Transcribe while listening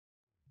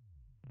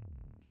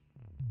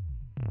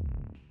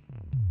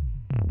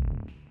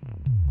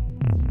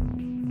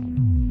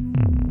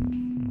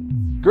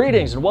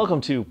Greetings and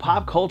welcome to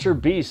Pop Culture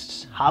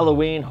Beasts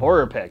Halloween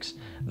Horror Picks,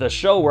 the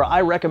show where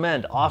I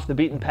recommend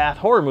off-the-beaten-path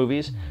horror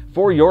movies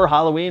for your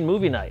Halloween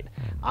movie night.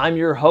 I'm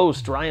your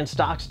host, Ryan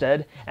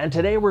Stockstad, and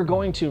today we're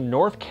going to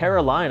North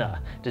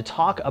Carolina to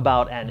talk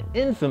about an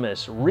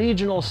infamous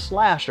regional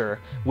slasher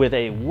with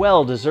a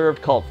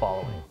well-deserved cult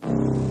following.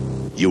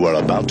 You are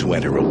about to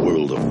enter a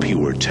world of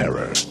pure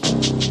terror,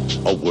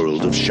 a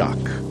world of shock,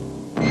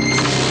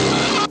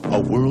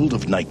 a world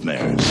of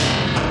nightmares,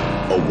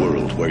 a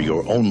world where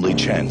your only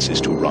chance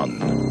is to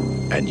run,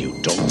 and you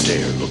don't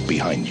dare look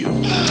behind you.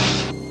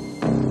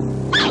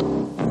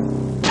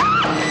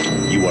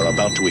 You are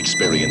about to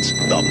experience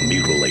The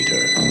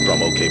Mutilator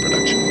from OK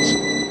Productions.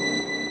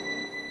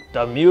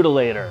 The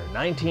Mutilator,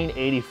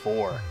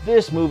 1984.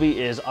 This movie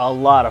is a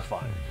lot of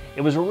fun.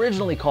 It was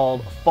originally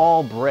called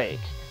Fall Break,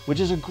 which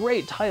is a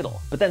great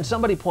title, but then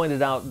somebody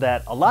pointed out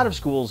that a lot of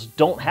schools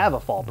don't have a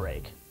fall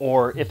break,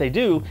 or if they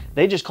do,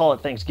 they just call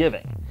it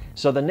Thanksgiving.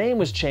 So the name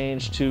was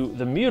changed to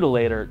The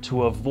Mutilator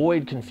to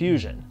avoid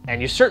confusion,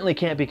 and you certainly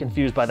can't be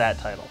confused by that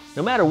title.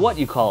 No matter what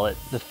you call it,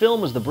 the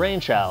film was the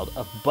brainchild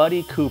of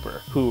Buddy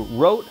Cooper, who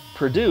wrote,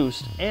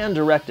 produced, and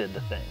directed the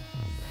thing.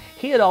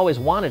 He had always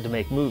wanted to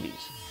make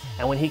movies,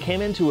 and when he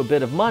came into a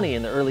bit of money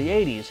in the early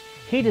 80s,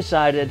 he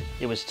decided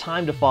it was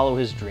time to follow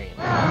his dream.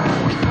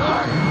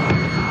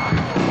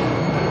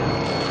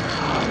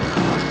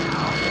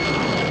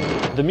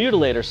 The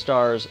Mutilator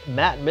stars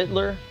Matt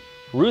Mitler,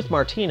 Ruth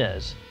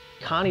Martinez,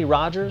 Connie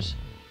Rogers,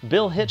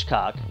 Bill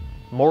Hitchcock,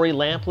 Morey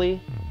Lampley,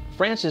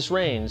 Francis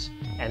Raines,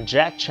 and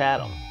Jack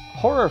Chatham.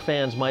 Horror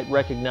fans might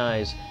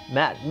recognize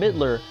Matt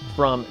Mitler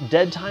from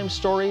Dead Time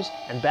Stories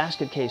and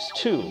Basket Case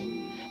 2,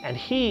 and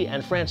he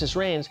and Francis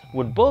Raines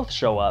would both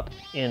show up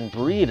in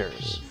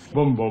Breeders.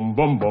 Bum bum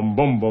bum bum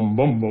bum bum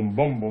bum bum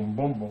bum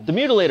bum bum. The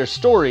Mutilator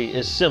story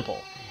is simple.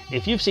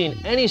 If you've seen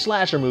any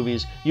slasher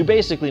movies, you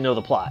basically know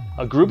the plot.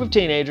 A group of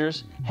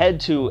teenagers head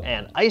to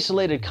an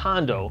isolated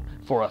condo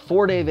for a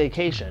 4-day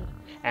vacation,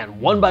 and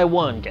one by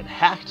one get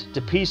hacked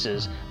to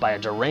pieces by a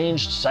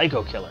deranged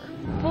psycho killer.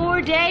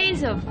 4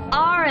 days of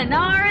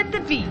R&R at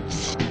the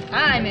beach.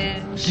 I'm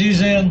in.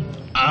 She's in.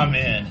 I'm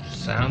in.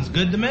 Sounds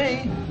good to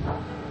me.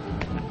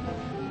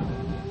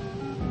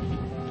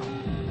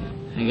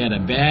 I got a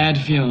bad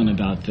feeling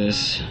about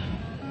this.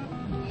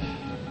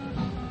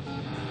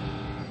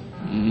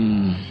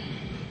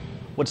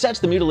 What sets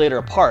The Mutilator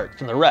apart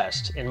from the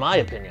rest, in my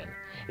opinion,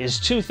 is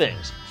two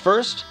things.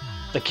 First,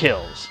 the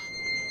kills.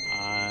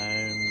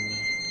 I'm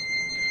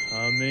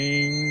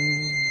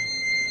coming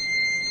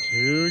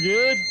to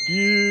get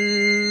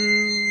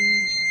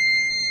you.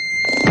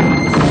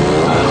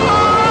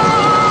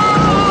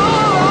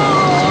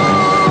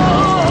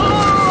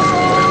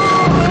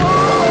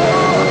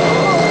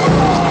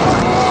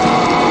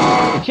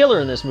 The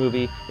killer in this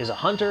movie is a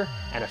hunter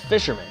and a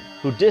fisherman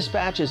who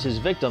dispatches his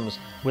victims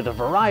with a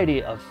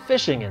variety of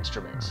fishing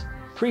instruments,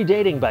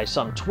 predating by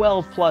some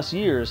 12+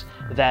 years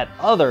that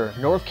other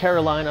North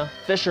Carolina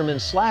fisherman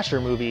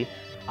slasher movie,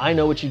 I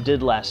Know What You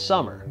Did Last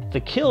Summer. The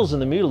kills in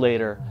The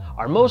Mutilator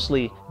are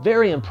mostly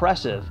very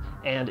impressive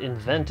and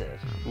inventive,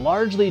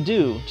 largely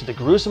due to the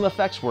gruesome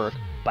effects work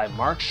by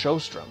Mark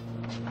Shostrom.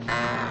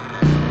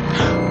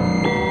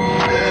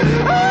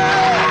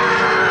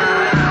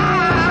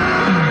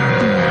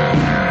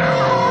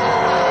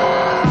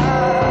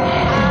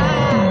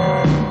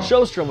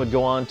 Shostrom would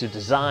go on to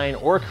design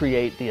or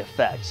create the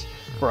effects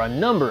for a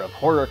number of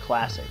horror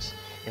classics,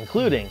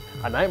 including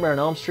A Nightmare on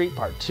Elm Street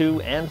Part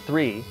 2 and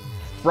 3,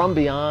 From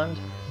Beyond,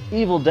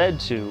 Evil Dead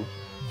 2,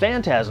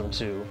 Phantasm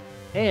 2,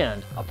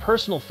 and a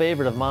personal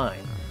favorite of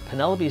mine,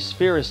 Penelope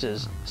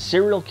Spheeris's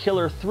serial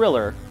killer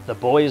thriller, The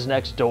Boys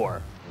Next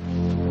Door.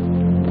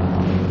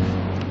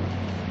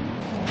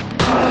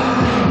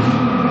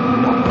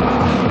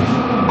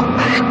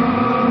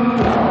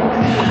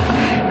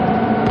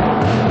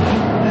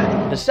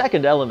 The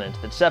second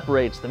element that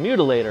separates The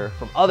Mutilator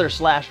from other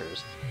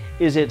slashers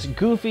is its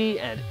goofy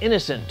and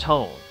innocent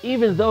tone.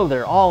 Even though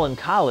they're all in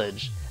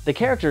college, the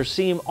characters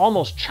seem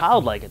almost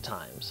childlike at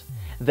times.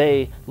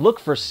 They look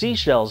for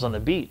seashells on the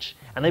beach,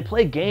 and they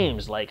play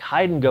games like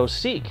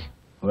hide-and-go-seek.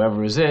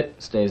 Whoever is it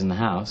stays in the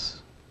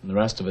house, and the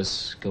rest of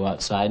us go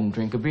outside and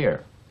drink a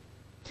beer.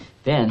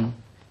 Then,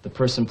 the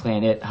person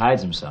playing it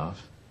hides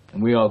himself,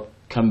 and we all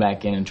come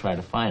back in and try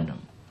to find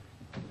him.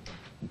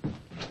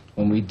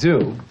 When we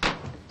do,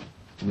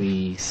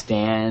 we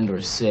stand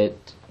or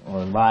sit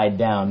or lie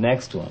down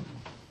next to him.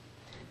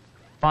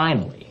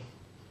 Finally,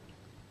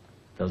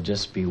 there'll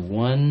just be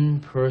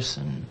one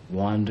person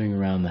wandering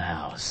around the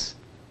house,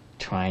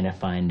 trying to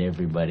find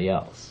everybody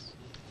else.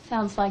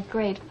 Sounds like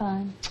great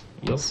fun.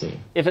 You'll see.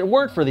 If it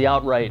weren't for the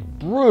outright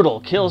brutal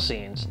kill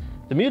scenes,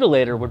 The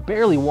Mutilator would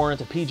barely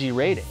warrant a PG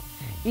rating.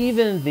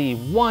 Even the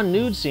one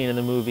nude scene in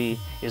the movie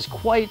is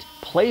quite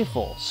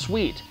playful,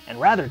 sweet, and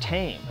rather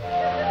tame.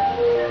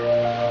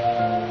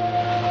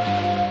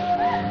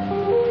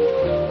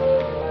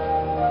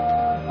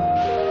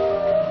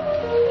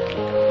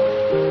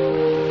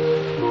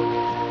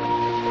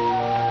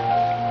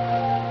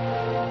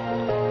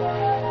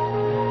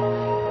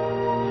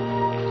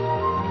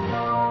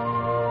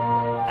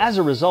 As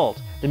a result,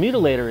 the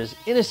Mutilator is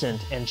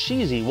innocent and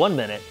cheesy one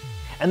minute,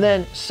 and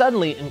then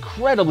suddenly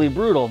incredibly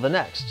brutal the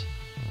next.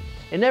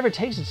 It never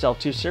takes itself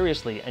too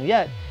seriously, and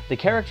yet the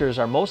characters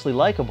are mostly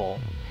likable,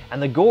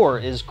 and the gore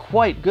is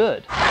quite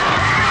good.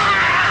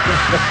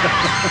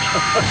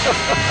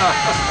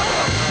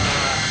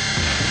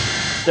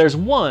 There's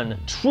one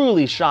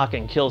truly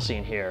shocking kill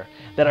scene here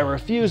that I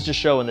refuse to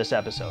show in this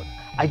episode.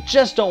 I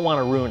just don't want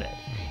to ruin it.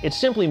 It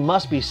simply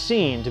must be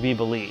seen to be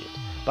believed.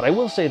 But I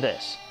will say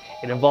this,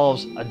 it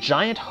involves a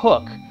giant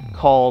hook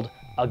called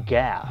a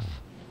gaff.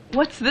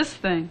 What's this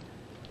thing?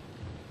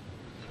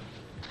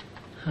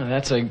 Oh,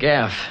 that's a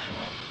gaff.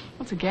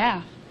 What's a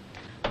gaff?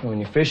 When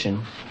you're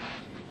fishing,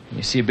 and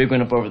you see a big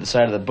one up over the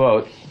side of the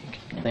boat, you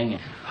can thing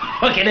it,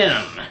 hook it in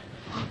them.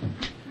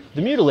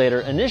 The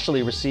Mutilator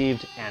initially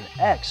received an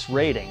X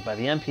rating by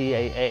the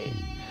MPAA,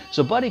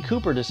 so Buddy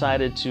Cooper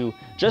decided to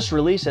just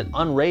release it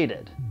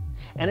unrated.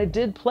 And it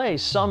did play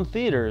some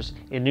theaters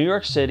in New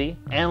York City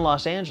and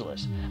Los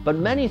Angeles, but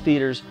many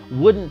theaters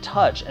wouldn't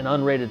touch an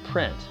unrated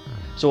print.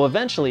 So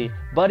eventually,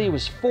 Buddy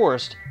was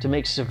forced to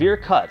make severe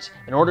cuts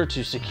in order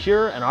to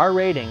secure an R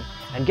rating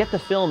and get the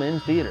film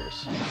in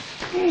theaters.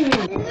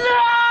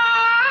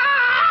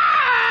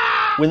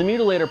 When the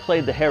Mutilator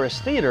played the Harris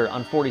Theater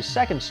on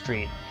 42nd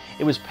Street,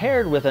 it was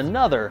paired with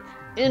another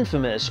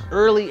infamous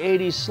early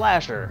 80s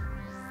slasher,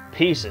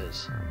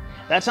 Pieces.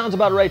 That sounds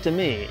about right to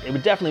me. It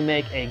would definitely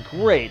make a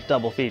great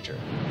double feature.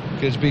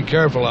 Kids, be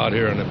careful out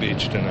here on the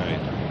beach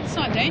tonight. It's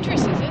not dangerous,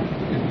 is it?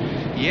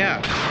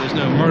 Yeah, there's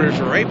no murders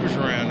or rapers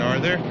around, are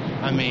there?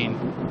 I mean,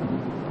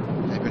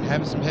 they've been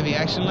having some heavy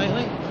action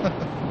lately?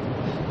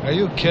 Are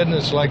you kidding?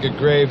 It's like a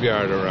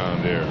graveyard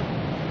around here.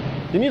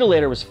 The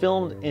Mutilator was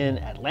filmed in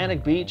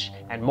Atlantic Beach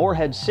and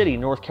Morehead City,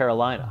 North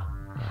Carolina.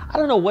 I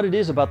don't know what it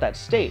is about that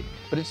state,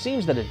 but it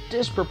seems that a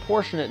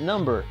disproportionate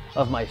number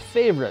of my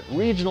favorite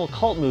regional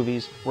cult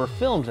movies were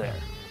filmed there.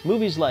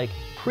 Movies like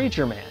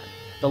Preacher Man,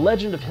 The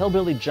Legend of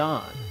Hillbilly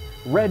John,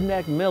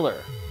 Redneck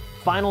Miller,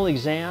 Final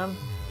Exam,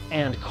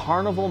 and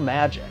Carnival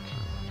Magic.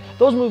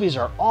 Those movies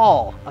are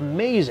all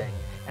amazing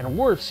and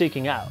worth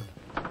seeking out.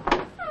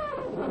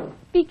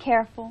 Be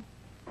careful.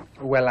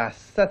 Well, I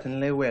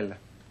certainly will.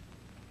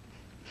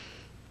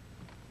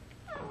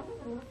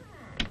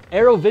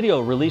 Arrow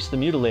Video released The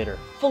Mutilator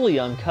fully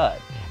uncut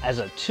as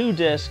a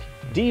 2-disc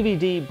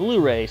DVD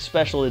Blu-ray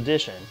special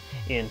edition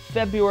in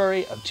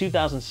February of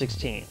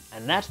 2016,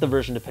 and that's the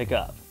version to pick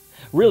up.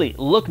 Really,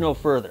 look no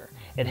further.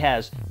 It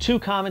has 2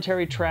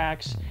 commentary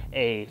tracks,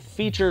 a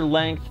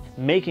feature-length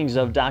makings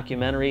of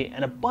documentary,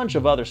 and a bunch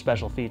of other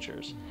special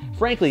features.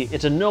 Frankly,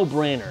 it's a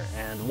no-brainer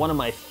and one of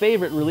my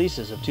favorite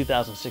releases of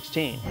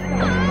 2016.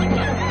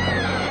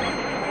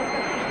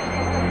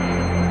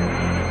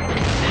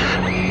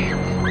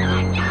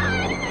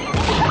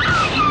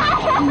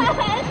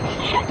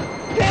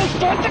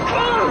 Start the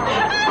car!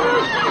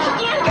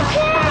 Start the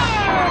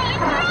car!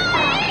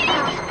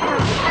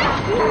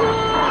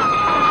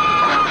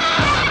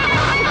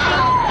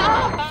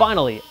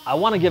 Finally, I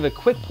want to give a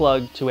quick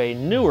plug to a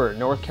newer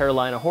North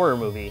Carolina horror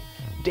movie,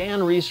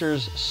 Dan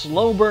Riesser's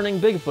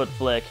slow-burning Bigfoot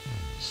flick,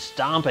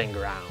 Stomping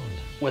Ground.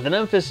 With an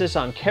emphasis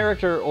on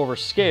character over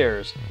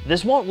scares,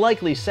 this won't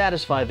likely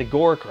satisfy the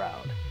gore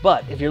crowd.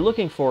 But if you're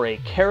looking for a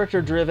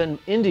character-driven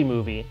indie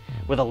movie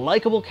with a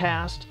likable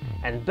cast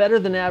and better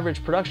than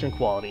average production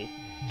quality,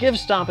 give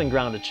Stomping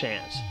Ground a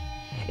chance.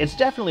 It's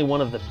definitely one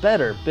of the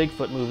better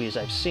Bigfoot movies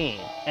I've seen,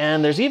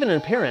 and there's even an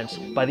appearance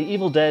by the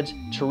Evil Dead's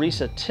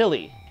Teresa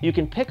Tilly. You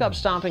can pick up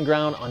Stomping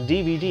Ground on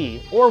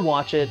DVD or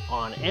watch it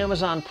on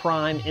Amazon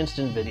Prime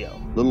Instant Video.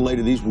 Little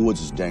lady, these woods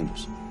is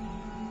dangerous.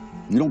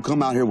 You don't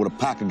come out here with a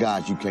pack of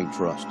guys you can't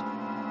trust.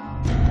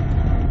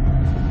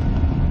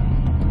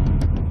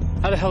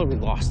 How the hell are we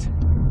lost?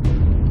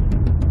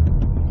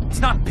 It's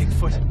not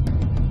Bigfoot.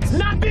 It's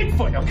not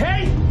Bigfoot,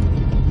 okay?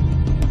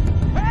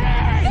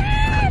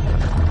 Hey!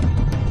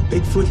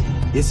 Bigfoot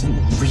isn't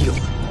real.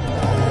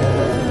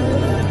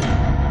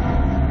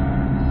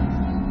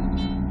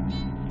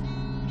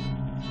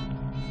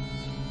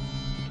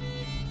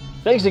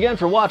 Thanks again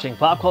for watching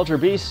Pop Culture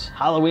Beasts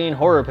Halloween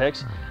Horror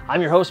Picks.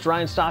 I'm your host,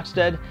 Ryan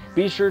Stockstad.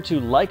 Be sure to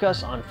like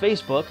us on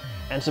Facebook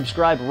and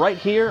subscribe right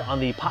here on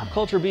the Pop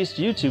Culture Beast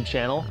YouTube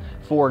channel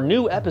for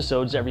new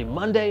episodes every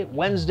Monday,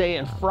 Wednesday,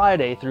 and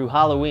Friday through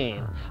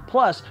Halloween.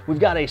 Plus, we've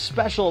got a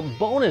special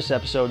bonus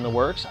episode in the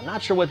works. I'm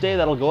not sure what day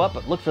that'll go up,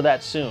 but look for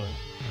that soon.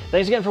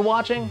 Thanks again for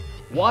watching.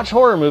 Watch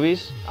horror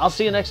movies. I'll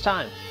see you next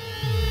time.